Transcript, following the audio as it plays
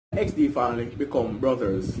XD family become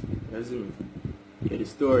brothers. You see me? Yeah, the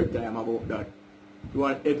story time about that. You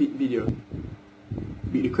want epic video,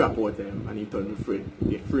 beat the crap out of him and he turned me afraid.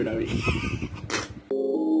 Get afraid of it.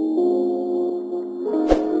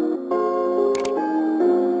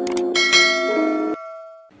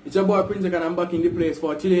 It's your boy Prince and I'm back in the place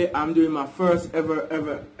for today. I'm doing my first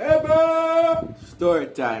ever story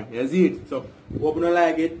time. You see it? So hope you don't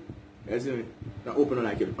like it. You see me? Not hope you don't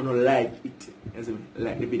like it. I don't like it. You see me?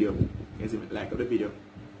 Like the video. You see me? Like the video.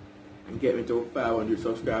 And get me to 500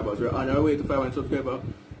 subscribers. We're on our way to 500 subscribers.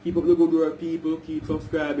 Keep up the good work, people. Keep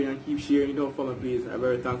subscribing and keep sharing it out for me, please. I'm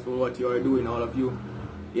very thankful for what you are doing, all of you.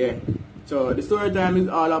 Yeah. So the story time is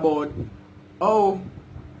all about how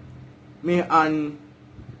me and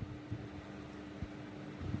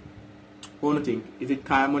what do you think? Is it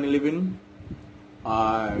Kyle Money Living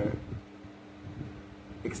or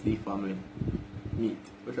XD family meet?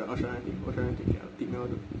 What should I think? What should I think? I'll think now.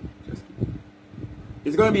 Just keep.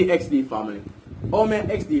 It's gonna be XD family. All my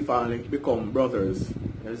XD family become brothers.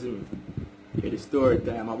 You see me? Yeah, the story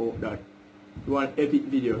time about that. You want epic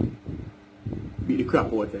video? Beat the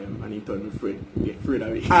crap out of him and he turned me afraid. Get afraid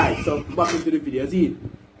of it. Alright, so back into the video. See it?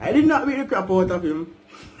 I did not beat the crap out of him.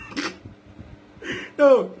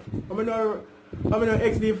 No, I'm in a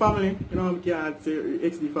XD family. You know, I can't say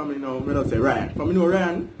XD family now. I don't say Ryan. From you know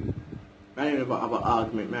Ryan, I never have an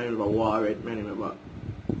argument. I never war it. I never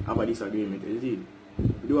have a disagreement. You see?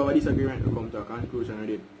 We do have a disagreement. We come to a conclusion with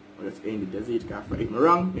it. But let's end it. You see it? Because if I'm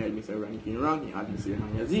wrong, you had me say Ranking wrong. You had me say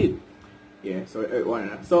wrong. You see it? Yeah, so one of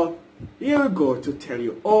that. So here we go to tell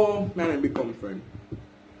you. Oh, man, I become friend.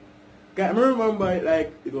 I remember it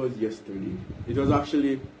like it was yesterday. It was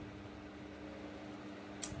actually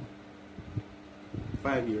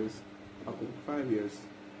 5 years. Okay, 5 years.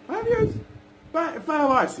 5 years? 5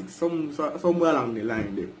 or 6. Somewhere along the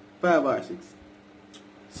line there. 5 or 6.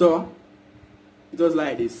 So, it was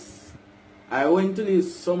like this. I went to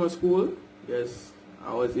this summer school. Yes,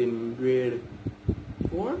 I was in grade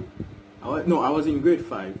 4. I was in grade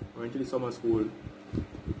 5. I went to the summer school.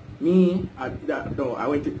 I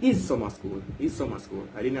went to his summer school. His summer school.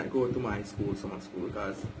 I did not go to my school summer school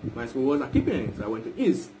because my school was not keeping it. So I went to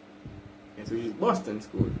his. Yes, which is Boston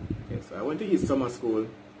school. Yes, so I went to his summer school.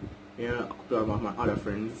 Yeah, a couple of my other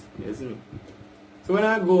friends. You see me? So when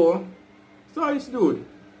I go, saw this dude.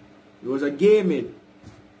 He was a gamer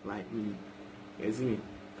like me. You see me?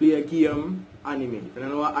 Play a game, anime. If you don't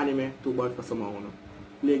know what anime, too bad for someone.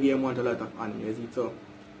 Play a game, want a lot of anime. You see? So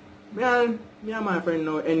me and my friend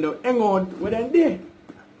now end up hang out with them there.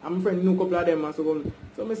 I'm a friend knew a couple of them and so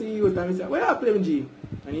I see you and I say, where I play G?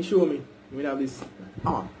 And he show me. We have this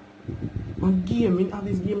one game, we have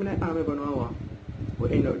this game that I remember now.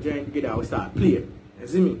 We end up joining together, we start playing. You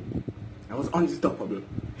see me? I was unstoppable.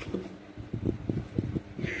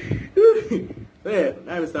 So yeah,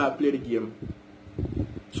 I start playing the game.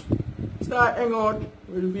 Start hang out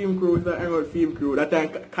with the film crew. That time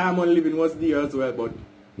Kyle Money Living was there as well, but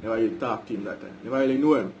never really talk to him that time. Never really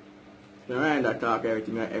know him. So I that talk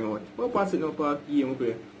everything, I hang out. But passing up a game we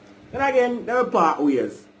play. Then again, they were part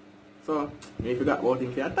ways. So I forgot about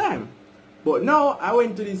him for that time. But now I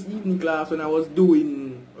went to this evening class when I was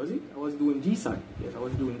doing GSAT. Yes, I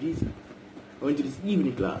was doing GSAT. I went to this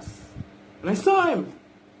evening class. And I saw him.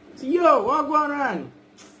 I said, yo, what going on?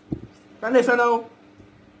 And they said now,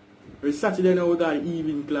 every Saturday now we got the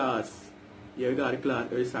evening class. Yeah, we got the class.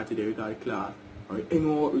 Every Saturday we got the class. We hang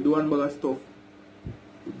out, we do one bag of stuff.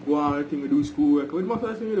 We go on, we do schoolwork. We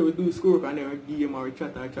do schoolwork and then we game or we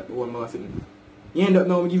chat with one bag of things. You end up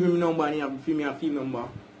now give him a number and he have a film number.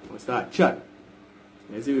 We start chat.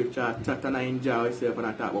 You see, we chat and I enjoy ourselves and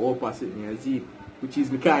I talk about what person, you see, which is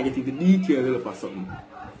we can't get into details of something.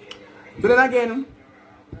 So then again,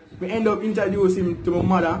 we end up introducing him to my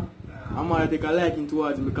mother. My mother take a liking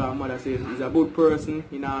towards him because my mother says he's a good person,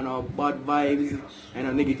 he don't know bad vibes and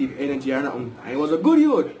no negative energy or nothing. And he was a good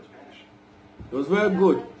youth. He was very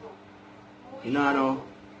good. He don't know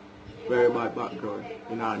very bad background.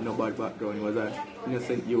 He don't know bad background. He was an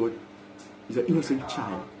innocent youth. He's an innocent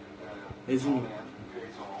child. You see?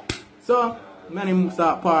 So, when I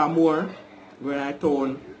start par more, when I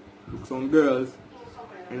town, look some girls,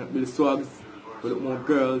 end up with the swags, we look more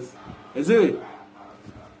girls. You see?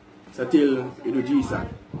 So till you do GSAT.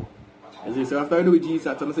 You see? So after I do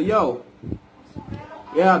GSAT, I say, yo,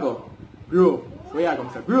 here I go. Groove. So here I go.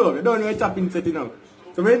 I say, groove. You don't know where tapping setting up.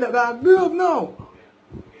 So we end up going groove now.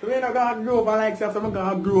 So we end up going groove and like so I'm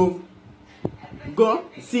going groove. Go,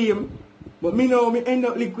 see him. But me now, me end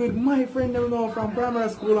up liquid my friend them now from primary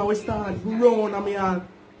school and we start growing and me and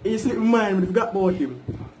he slipped my mind, but I forgot about him.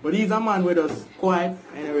 But he's a man with us quiet,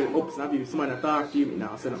 anyway, ups and if someone talk to him,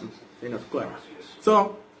 now say nothing, they're not quiet.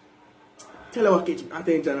 So, tell her what catch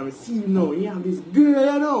attention and see him now, he have this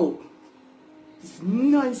girl, you know. This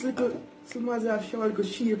nice little, someone have shower little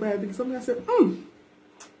shape and everything. Somebody I said,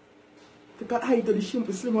 take a eye to the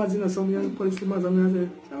simple slimmers, you know, some young police slimmers, and I say,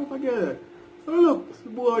 don't forget that. So look, the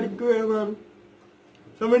boy, the girl, man.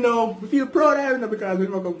 So me now, we feel proud of him because we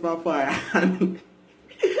come from fire.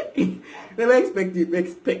 Never expect them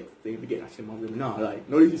to get that shit of them. No, like,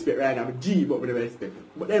 no disrespect right now, I'm a G, but we never expect.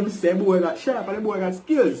 But then we say, boy got sharp and the boy got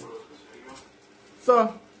skills.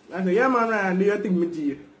 So, I say, yeah man, Ryan, do you think me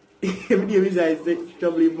G? Every day we say,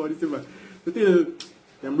 trouble him for this man. So till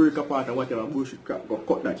them break apart and whatever bullshit crap, go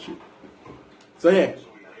cut that shit. So yeah.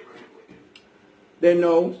 Then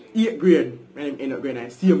now, 8th grade, when I end up going in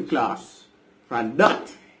the same class. From that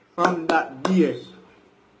day,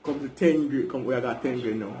 come to 10th grade, we got 10th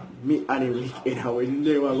grade now. Me and him weekend, I will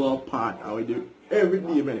never go apart. I will do every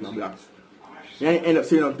day when I'm blacks. Then I end up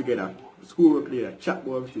sitting up together. Schoolwork later, chat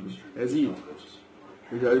about everything. That's it.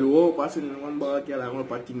 We just do all passing one ball, girl, and one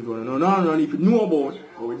part things going on. No, if you know about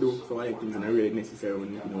what we do, so I things are not really necessary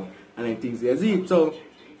when you know. And then things, that's it. So,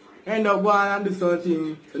 end up going and do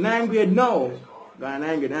something. So 9th grade now. Got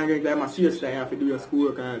 9th grade, like my serious time, you have to do your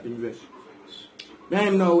schoolwork and things there.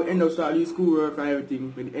 Then now we end up starting schoolwork and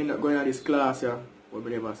everything. We end up going to this class, yeah, or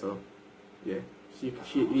whatever, so, yeah.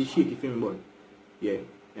 Shaky film, but, yeah,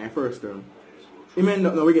 in first term. He end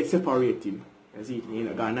up now we get separated. You see, he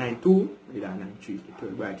got 9-2, we did 9-3, the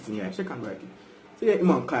third brightest in the second brightest. So yeah, him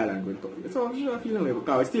and Kyle and going to so you know feeling like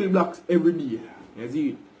because we still blocks every day. You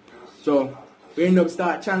see. So we end up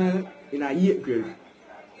start channel in a 8th grade.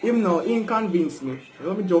 Him now he convinced me.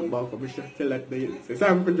 Let me jump back for me to tell that day. So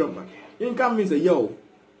sorry for jump back. He convinced me, yo,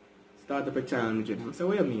 start up a channel. I said,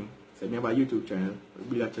 what do you mean? I said, I have a YouTube channel.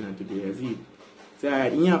 We build a channel today, you see. So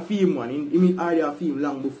alright, he have film one, he already have film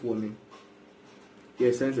long before me.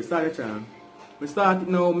 Yes, so I start a channel. I start it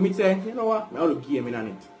now, I say, you know what, I have to game in on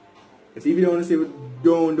it. You see, if you don't want to say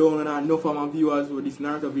down and enough of my viewers with this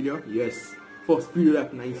Naruto video, yes. First video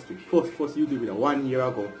that in history. First YouTube video 1 year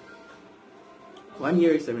ago. 1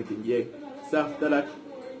 year is 17, yeah. So after that,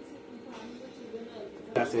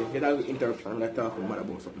 that's it. Get out of the interruption when I talk to mother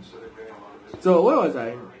about something. So where was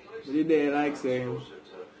I? The day like saying,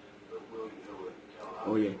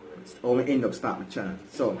 oh yeah, oh we end up starting the channel.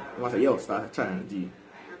 So I say, yo, start the channel, G.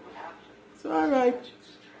 So alright,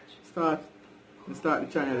 start the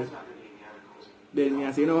channel. Then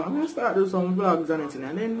I say, you know, I'm gonna start do some vlogs and everything,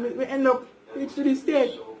 and then we end up to this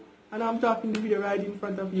stage, and I'm talking the video right in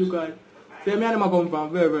front of you guys. So me and him come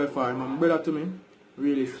from very, very far. My brother to me,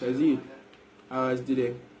 really, says it. I was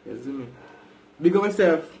today, you see me. Big up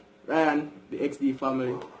myself, Ryan, the XD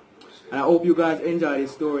family. And I hope you guys enjoy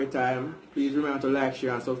this story time. Please remember to like,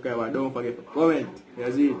 share, and subscribe, and don't forget to comment.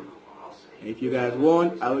 You see. If you guys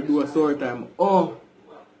want, I will do a story time. Oh,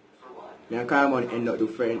 me and Carmen end up to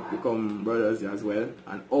friends, become brothers as well.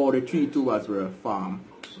 And all the 3 tubers were farm.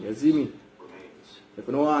 You see me? If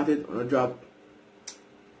you don't want it, I'm going to drop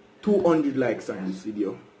 200 likes on this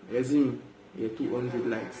video. You see me? Yeah, 200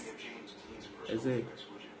 likes. You see?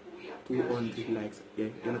 200 likes. Yeah,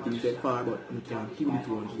 you're not think that far, but you can keep the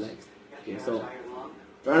 200 likes. Okay, so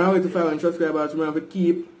right now with the 500 subscribers, remember to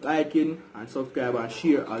keep liking and subscribe and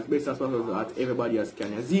share as best as possible as everybody else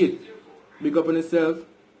can. You see it? Big up on yourself,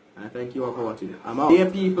 and thank you all for watching. I'm out. Dear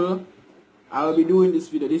people, I will be doing this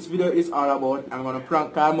video. This video is all about I'm gonna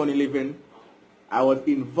prank Car Money Living. I was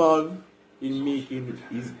involved in making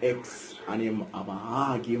his ex and him have an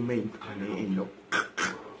argument and they end up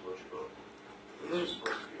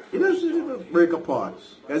it doesn't break apart.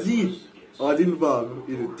 You see, I was involved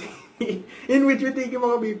in it. In which we think him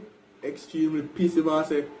gonna be extremely pissed about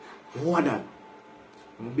say, what that?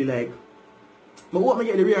 I'm gonna be like, but what me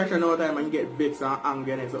get the reaction all the time and get vexed and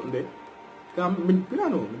angry and something there. Because I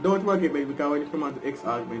don't know, don't work it because when you come out to X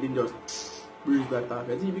argument, it just breeze that talk.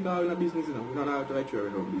 You see, because we're in a business, you know, we don't have to lecture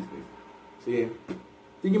in our business. So yeah,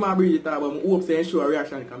 think you might breeze it talk, but I hope say show a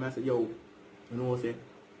reaction come and say, yo, you know what I say?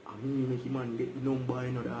 I mean make him man get the number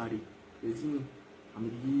in the Hardy. You see me? I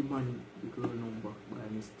mean the man the girl number by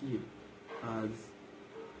mistake. As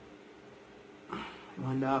I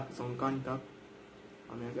want to have some contact.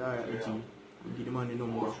 I mean alright G, give the man the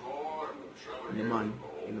number. And the man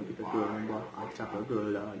end up with the girl number and chat a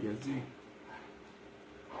girl that you see.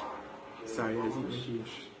 Sorry, I see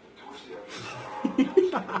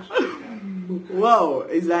my wow,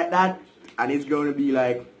 it's like that and it's gonna be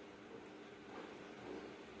like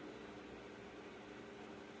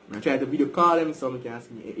I try to video call him so I can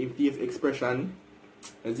see his face expression.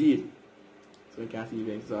 You see it? So you can see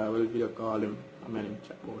him. So I will video call him and let him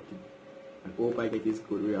chat about it. And hope I get his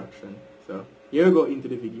good reaction. So here we go into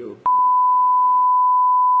the video.